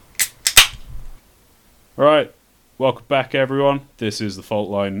All right, welcome back, everyone. This is the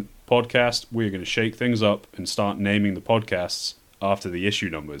Fault Line podcast. We're going to shake things up and start naming the podcasts after the issue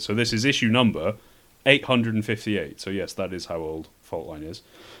numbers. So this is issue number 858. So yes, that is how old Fault Line is.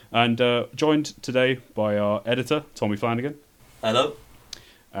 And joined today by our editor, Tommy Flanagan. Hello.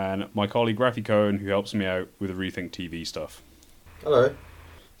 And my colleague, Rafi Cohen, who helps me out with the Rethink TV stuff. Hello.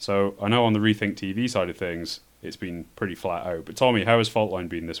 So I know on the Rethink TV side of things, it's been pretty flat out. But Tommy, how has Fault Line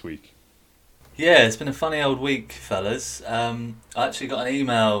been this week? Yeah, it's been a funny old week, fellas. I actually got an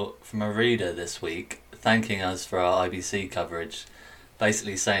email from a reader this week thanking us for our IBC coverage,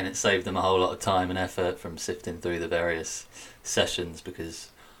 basically saying it saved them a whole lot of time and effort from sifting through the various sessions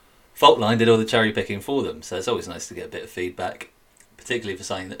because Fault Line did all the cherry picking for them. So it's always nice to get a bit of feedback, particularly for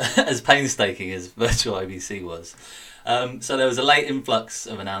something that as painstaking as virtual IBC was. So there was a late influx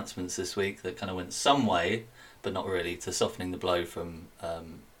of announcements this week that kind of went some way, but not really, to softening the blow from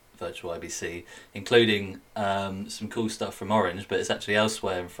virtual IBC, including some cool stuff from Orange, but it's actually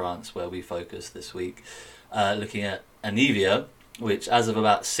elsewhere in France where we focus this week, looking at Anevia, which as of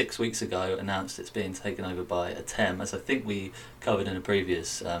about 6 weeks ago announced it's being taken over by Atem, as I think we covered in a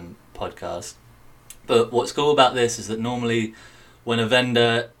previous podcast. But what's cool about this is that normally when a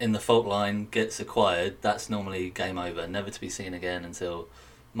vendor in the Fault Line gets acquired, that's normally game over, never to be seen again until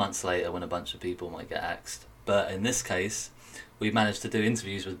months later when a bunch of people might get axed. But in this case, we've managed to do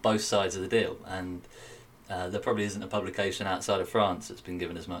interviews with both sides of the deal, and there probably isn't a publication outside of France that's been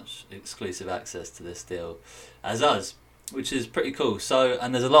given as much exclusive access to this deal as us, which is pretty cool. So,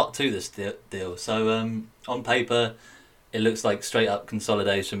 and there's a lot to this deal. So on paper, it looks like straight up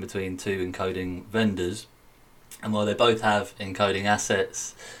consolidation between two encoding vendors, and while they both have encoding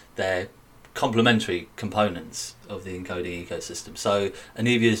assets, they're complementary components of the encoding ecosystem. So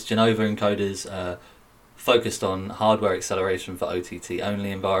Anevia's Genova encoders are focused on hardware acceleration for OTT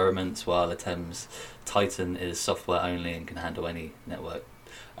only environments, while Atem's Titan is software only and can handle any network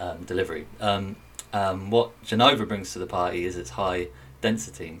delivery. What Genova brings to the party is its high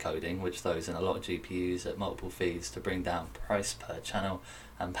density encoding, which throws in a lot of GPUs at multiple feeds to bring down price per channel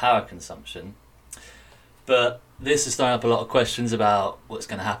and power consumption. But this is throwing up a lot of questions about what's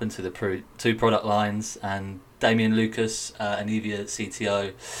going to happen to the two product lines, and Damien Lucas, Anevia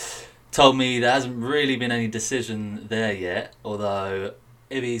CTO, told me there hasn't really been any decision there yet, although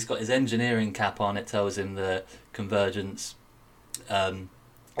if he's got his engineering cap on, it tells him that convergence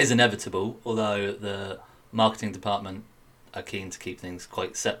is inevitable, although the marketing department are keen to keep things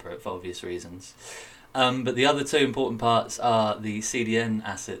quite separate for obvious reasons. But the other two important parts are the CDN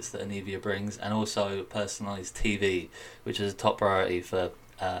assets that Anevia brings, and also personalised TV, which is a top priority for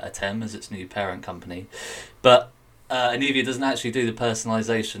Atem as its new parent company. But Anevia doesn't actually do the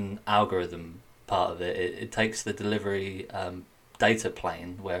personalisation algorithm part of it. It takes the delivery data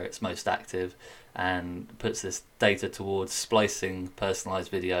plane where it's most active and puts this data towards splicing personalised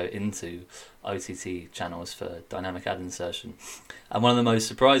video into OTT channels for dynamic ad insertion. And one of the most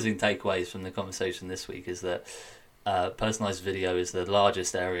surprising takeaways from the conversation this week is that personalised video is the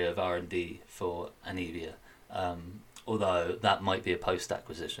largest area of R&D for Anevia, although that might be a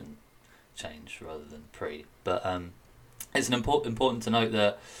post-acquisition change rather than pre. But it's important to note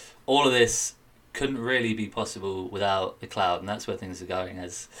that all of this couldn't really be possible without the cloud, and that's where things are going,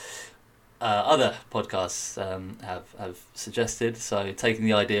 as other podcasts have suggested. So taking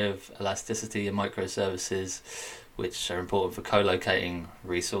the idea of elasticity and microservices, which are important for co-locating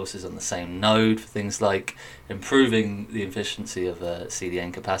resources on the same node, for things like improving the efficiency of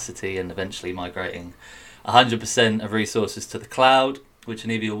CDN capacity and eventually migrating 100% of resources to the cloud, which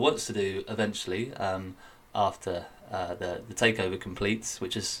Anevia wants to do eventually after the takeover completes,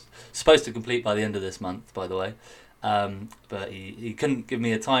 which is supposed to complete by the end of this month, by the way. But he couldn't give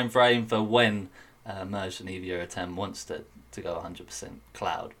me a time frame for when merged Anevia Atem wants to go 100%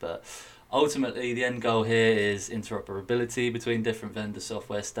 cloud. But ultimately, the end goal here is interoperability between different vendor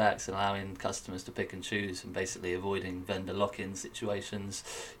software stacks and allowing customers to pick and choose, and basically avoiding vendor lock-in situations.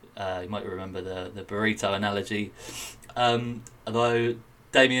 You might remember the burrito analogy. Although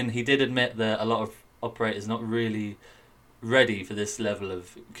Damien, he did admit that a lot of operators not really ready for this level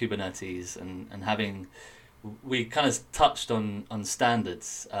of Kubernetes, and having, we kind of touched on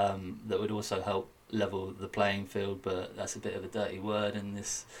standards that would also help level the playing field, but that's a bit of a dirty word in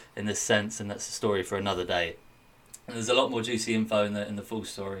this sense, and that's a story for another day. And there's a lot more juicy info in the full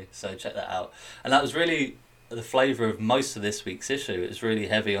story, so check that out. And that was really the flavour of most of this week's issue. It was really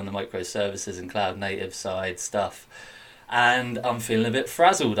heavy on the microservices and cloud native side stuff, and I'm feeling a bit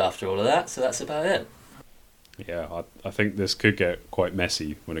frazzled after all of that, so that's about it. Yeah, I think this could get quite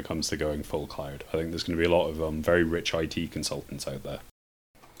messy when it comes to going full cloud. I think there's going to be a lot of very rich IT consultants out there.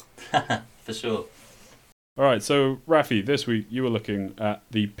 For sure. All right, so Rafi, this week you were looking at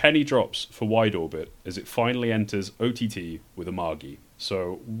the penny drops for WideOrbit as it finally enters OTT with Amagi.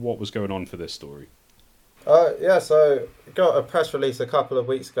 So, what was going on for this story? Yeah, so got a press release a couple of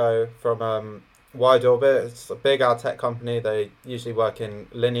weeks ago from WideOrbit. It's a big ad tech company. They usually work in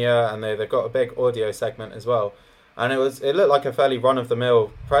linear, and they've got a big audio segment as well. And it looked like a fairly run of the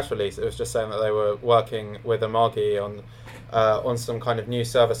mill press release. It was just saying that they were working with Amagi on some kind of new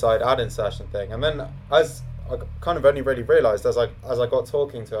server side ad insertion thing. And then as I kind of only really realised as I got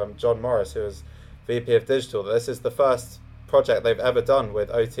talking to John Morris, who was VP of Digital, that this is the first project they've ever done with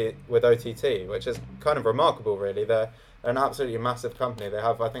OTT, which is kind of remarkable, really. They're an absolutely massive company. They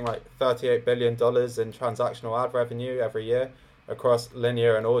have, I think, like $38 billion in transactional ad revenue every year across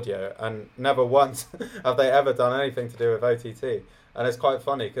linear and audio, and never once have they ever done anything to do with OTT. And it's quite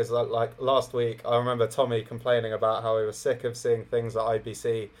funny because like last week, I remember Tommy complaining about how he was sick of seeing things at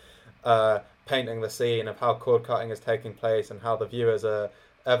IBC painting the scene of how cord cutting is taking place and how the viewers are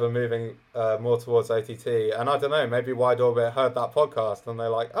ever moving more towards OTT. And I don't know, maybe WideOrbit heard that podcast and they're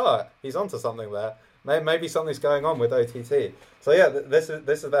like, oh, he's onto something there. Maybe something's going on with OTT. So yeah, this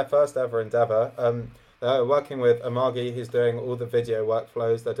is their first ever endeavor. They're working with Amagi, who's doing all the video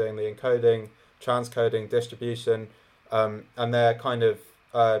workflows. They're doing the encoding, transcoding, distribution, and they're kind of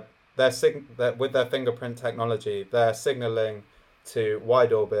with their fingerprint technology, they're signaling to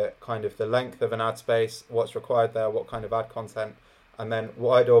WideOrbit kind of the length of an ad space, what's required there, what kind of ad content, and then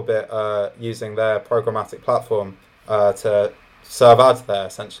WideOrbit using their programmatic platform to serve ads there,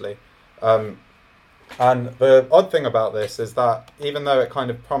 essentially. And the odd thing about this is that even though it kind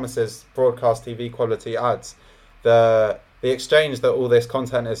of promises broadcast TV quality ads, the exchange that all this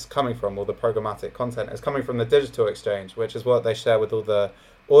content is coming from, all the programmatic content, is coming from the digital exchange, which is what they share with all the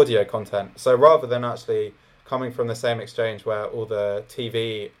audio content. So rather than actually coming from the same exchange where all the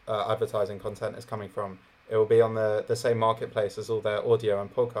TV advertising content is coming from, it will be on the same marketplace as all their audio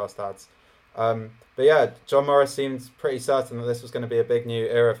and podcast ads. But yeah, John Morris seemed pretty certain that this was going to be a big new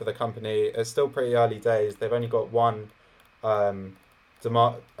era for the company. It's still pretty early days. They've only got one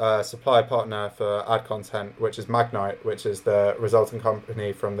supply partner for ad content, which is Magnite, which is the resulting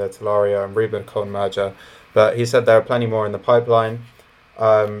company from the Telaria and Rubicon merger. But he said there are plenty more in the pipeline.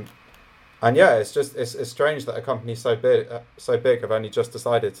 And yeah, it's strange that a company so big have only just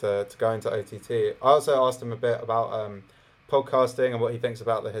decided to go into OTT. I also asked him a bit about podcasting and what he thinks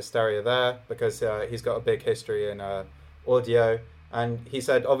about the hysteria there, because he's got a big history in audio. And he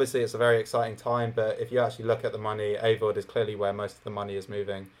said, obviously, it's a very exciting time, but if you actually look at the money, AVOD is clearly where most of the money is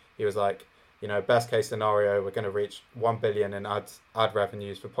moving. He was like, best case scenario, we're going to reach 1 billion in ad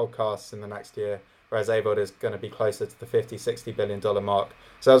revenues for podcasts in the next year, whereas AVOD is going to be closer to the $50-60 billion mark.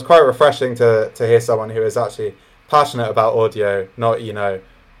 So it was quite refreshing to hear someone who is actually passionate about audio, not,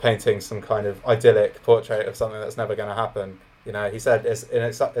 painting some kind of idyllic portrait of something that's never going to happen. He said it's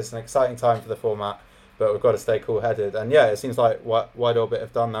an exciting time for the format, but we've got to stay cool-headed. And yeah, it seems like WideOrbit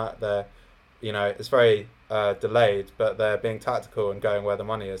have done that. They're, it's very delayed, but they're being tactical and going where the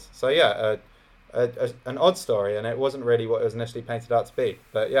money is. So yeah, an odd story, and it wasn't really what it was initially painted out to be.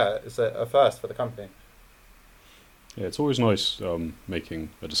 But yeah, it's a first for the company. Yeah, it's always nice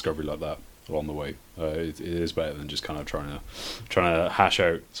making a discovery like that along the way. It is better than just kind of trying to hash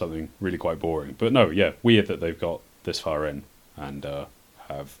out something really quite boring. But no, yeah, weird that they've got this far in and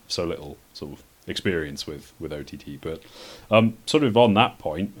have so little sort of experience with OTT. But sort of on that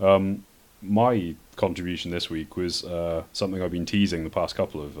point, my contribution this week was something I've been teasing the past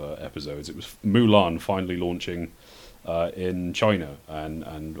couple of episodes. It was Mulan finally launching in China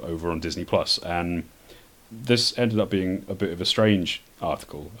and over on Disney Plus. And this ended up being a bit of a strange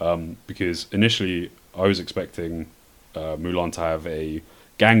article because initially I was expecting Mulan to have a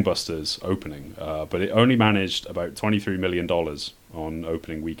gangbusters opening, but it only managed about $23 million on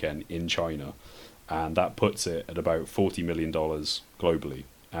opening weekend in China, and that puts it at about $40 million globally.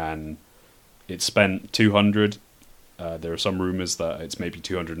 And it spent 200. There are some rumors that it's maybe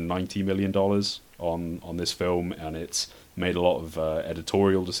 $290 million on this film, and it's made a lot of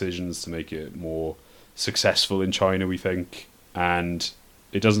editorial decisions to make it more successful in China, we think, and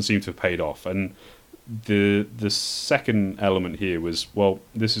it doesn't seem to have paid off. And the second element here was, well,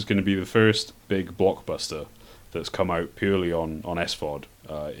 this is going to be the first big blockbuster that's come out purely on SVOD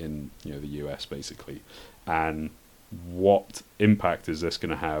in the US, basically. And what impact is this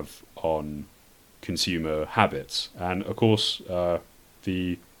going to have on consumer habits? And of course,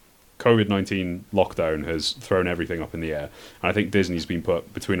 the COVID-19 lockdown has thrown everything up in the air, and I think Disney's been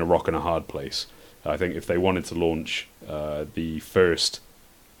put between a rock and a hard place. I think if they wanted to launch the first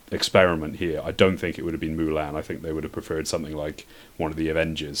experiment here, I don't think it would have been Mulan. I think they would have preferred something like one of the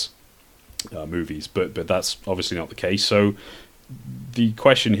Avengers. movies, but that's obviously not the case. So the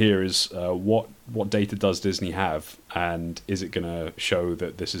question here is, what data does Disney have, and is it going to show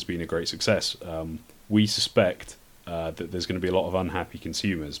that this has been a great success? We suspect that there's going to be a lot of unhappy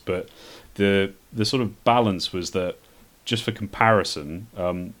consumers, but the sort of balance was that, just for comparison,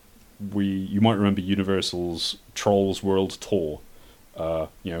 you might remember Universal's Trolls World Tour,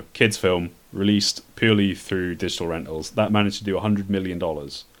 kids film released purely through digital rentals. That managed to do $100 million,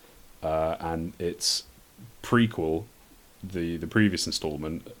 and its prequel, the previous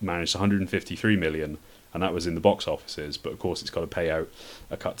installment, managed 153 million, and that was in the box offices. But of course, it's got to pay out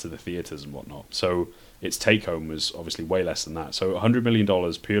a cut to the theaters and whatnot. So its take home was obviously way less than that. So $100 million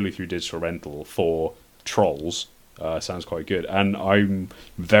purely through digital rental for Trolls sounds quite good, and I'm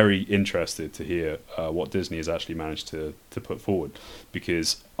very interested to hear what Disney has actually managed to put forward,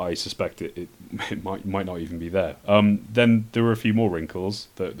 because I suspect it might not even be there. Then there were a few more wrinkles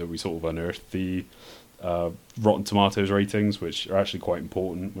that we sort of unearthed. The Rotten Tomatoes ratings, which are actually quite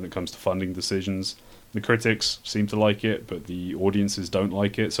important when it comes to funding decisions. The critics seem to like it, but the audiences don't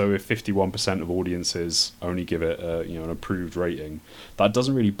like it. So if 51% of audiences only give it an approved rating, that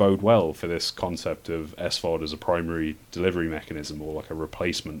doesn't really bode well for this concept of SVOD as a primary delivery mechanism, or like a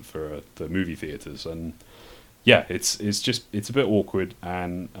replacement for the movie theaters. And yeah, it's a bit awkward.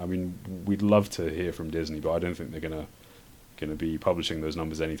 And I mean, we'd love to hear from Disney, but I don't think they're gonna be publishing those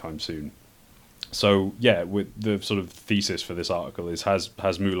numbers anytime soon. So yeah, with the sort of thesis for this article is, has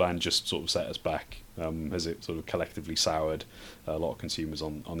Mulan just sort of set us back? Has it sort of collectively soured a lot of consumers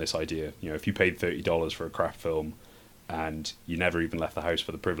on this idea? If you paid $30 for a craft film and you never even left the house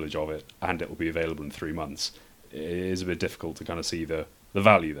for the privilege of it, and it will be available in 3 months, it is a bit difficult to kind of see the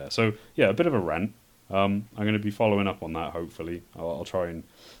value there. So yeah, a bit of a rant. I'm going to be following up on that. Hopefully, I'll try and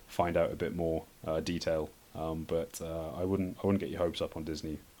find out a bit more detail. But I wouldn't get your hopes up on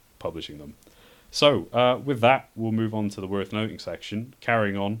Disney publishing them. So, with that, we'll move on to the worth noting section,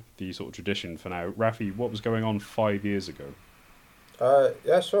 carrying on the sort of tradition for now. Rafi, what was going on 5 years ago?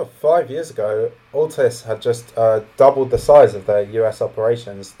 Yeah, sure. 5 years ago, Altis had just doubled the size of their US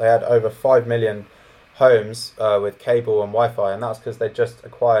operations. They had over 5 million homes with cable and Wi-Fi, and that's because they just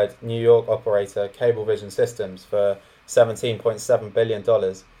acquired New York operator Cablevision Systems for $17.7 billion.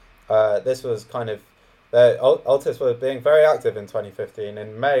 This was kind of... Altis were being very active in 2015.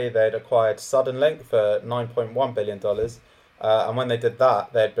 In May, they'd acquired Suddenlink for $9.1 billion. And when they did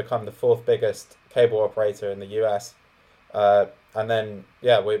that, they'd become the fourth biggest cable operator in the US. And then,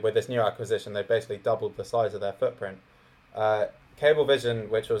 yeah, with this new acquisition, they basically doubled the size of their footprint. Cablevision,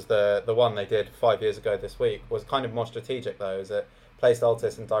 which was the one they did 5 years ago this week, was kind of more strategic, though, as it placed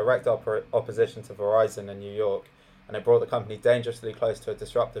Altis in direct opposition to Verizon in New York, and it brought the company dangerously close to a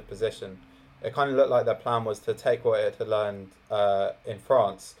disruptive position. It kind of looked like their plan was to take what it had learned in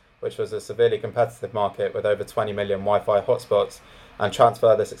France, which was a severely competitive market with over 20 million Wi-Fi hotspots, and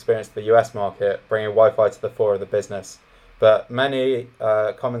transfer this experience to the US market, bringing Wi-Fi to the fore of the business. But many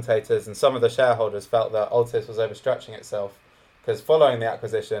commentators and some of the shareholders felt that Altis was overstretching itself, because following the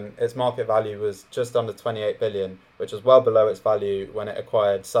acquisition, its market value was just under 28 billion, which was well below its value when it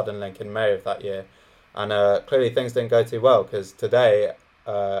acquired Suddenlink in May of that year. And clearly things didn't go too well, because today,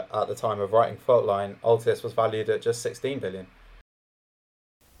 at the time of writing Faultline, Altis was valued at just 16 billion.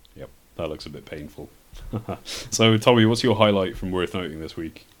 Yep, that looks a bit painful. So, Tommy, what's your highlight from worth noting this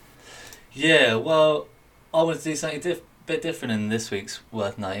week? Yeah, well, I wanted to do something bit different in this week's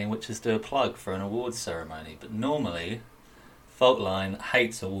worth noting, which is do a plug for an awards ceremony. But normally, Faultline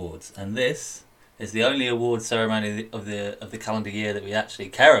hates awards, and this is the only award ceremony of the calendar year that we actually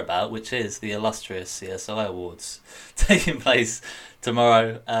care about, which is the illustrious CSI Awards, taking place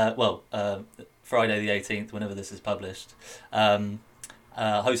tomorrow, Friday the 18th, whenever this is published,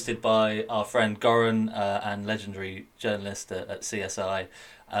 hosted by our friend Goran and legendary journalist at CSI.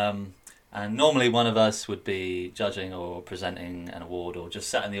 And normally one of us would be judging or presenting an award, or just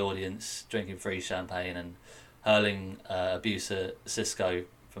sat in the audience drinking free champagne and hurling abuse at Cisco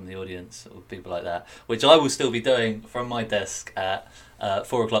from the audience, or people like that, which I will still be doing from my desk at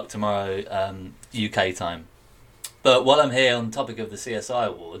 4 o'clock tomorrow UK time. But while I'm here on the topic of the CSI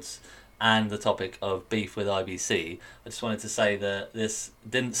Awards and the topic of beef with IBC, I just wanted to say that this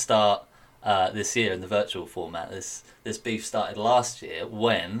didn't start this year in the virtual format. This beef started last year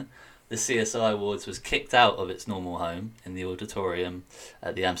when the CSI Awards was kicked out of its normal home in the auditorium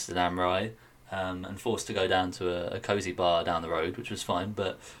at the Amsterdam Rai, and forced to go down to a cosy bar down the road, which was fine,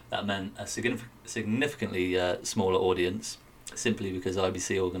 but that meant a significantly smaller audience, simply because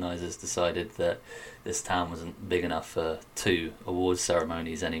IBC organisers decided that this town wasn't big enough for 2 awards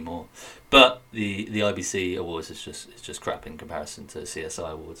ceremonies anymore. But the IBC Awards is just crap in comparison to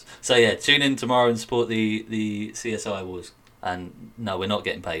CSI Awards. So yeah, tune in tomorrow and support the CSI Awards. And no, we're not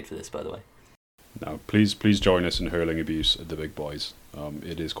getting paid for this, by the way. No, please join us in hurling abuse at the big boys.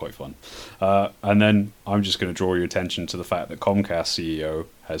 It is quite fun. And then I'm just going to draw your attention to the fact that Comcast CEO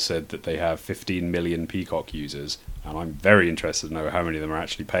has said that they have 15 million Peacock users, and I'm very interested to know how many of them are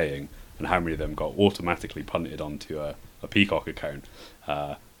actually paying and how many of them got automatically punted onto a Peacock account.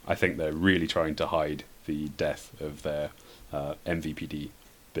 I think they're really trying to hide the death of their MVPD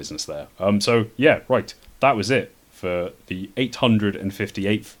business there. So yeah, right, that was it for the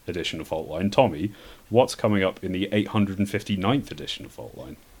 858th edition of Faultline. Tommy, what's coming up in the 859th edition of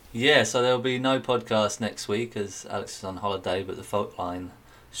Faultline? Yeah, so there'll be no podcast next week as Alex is on holiday, but the Faultline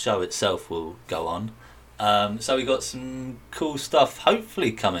show itself will go on. So we got some cool stuff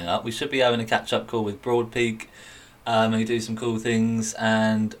hopefully coming up. We should be having a catch-up call with Broadpeak. We do some cool things,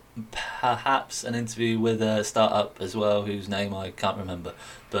 and perhaps an interview with a startup as well, whose name I can't remember.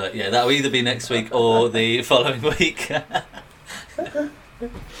 But yeah, that'll either be next week or the following week.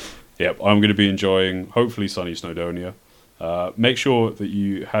 Yep, I'm going to be enjoying, hopefully, sunny Snowdonia. Make sure that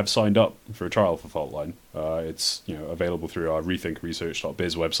you have signed up for a trial for Faultline. It's available through our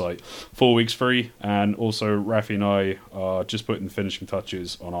rethinkresearch.biz website, 4 weeks free. And also, Rafi and I are just putting the finishing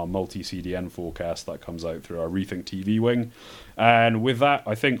touches on our multi-CDN forecast that comes out through our Rethink TV wing. And with that,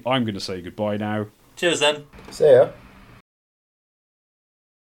 I think I'm going to say goodbye now. Cheers then. See ya.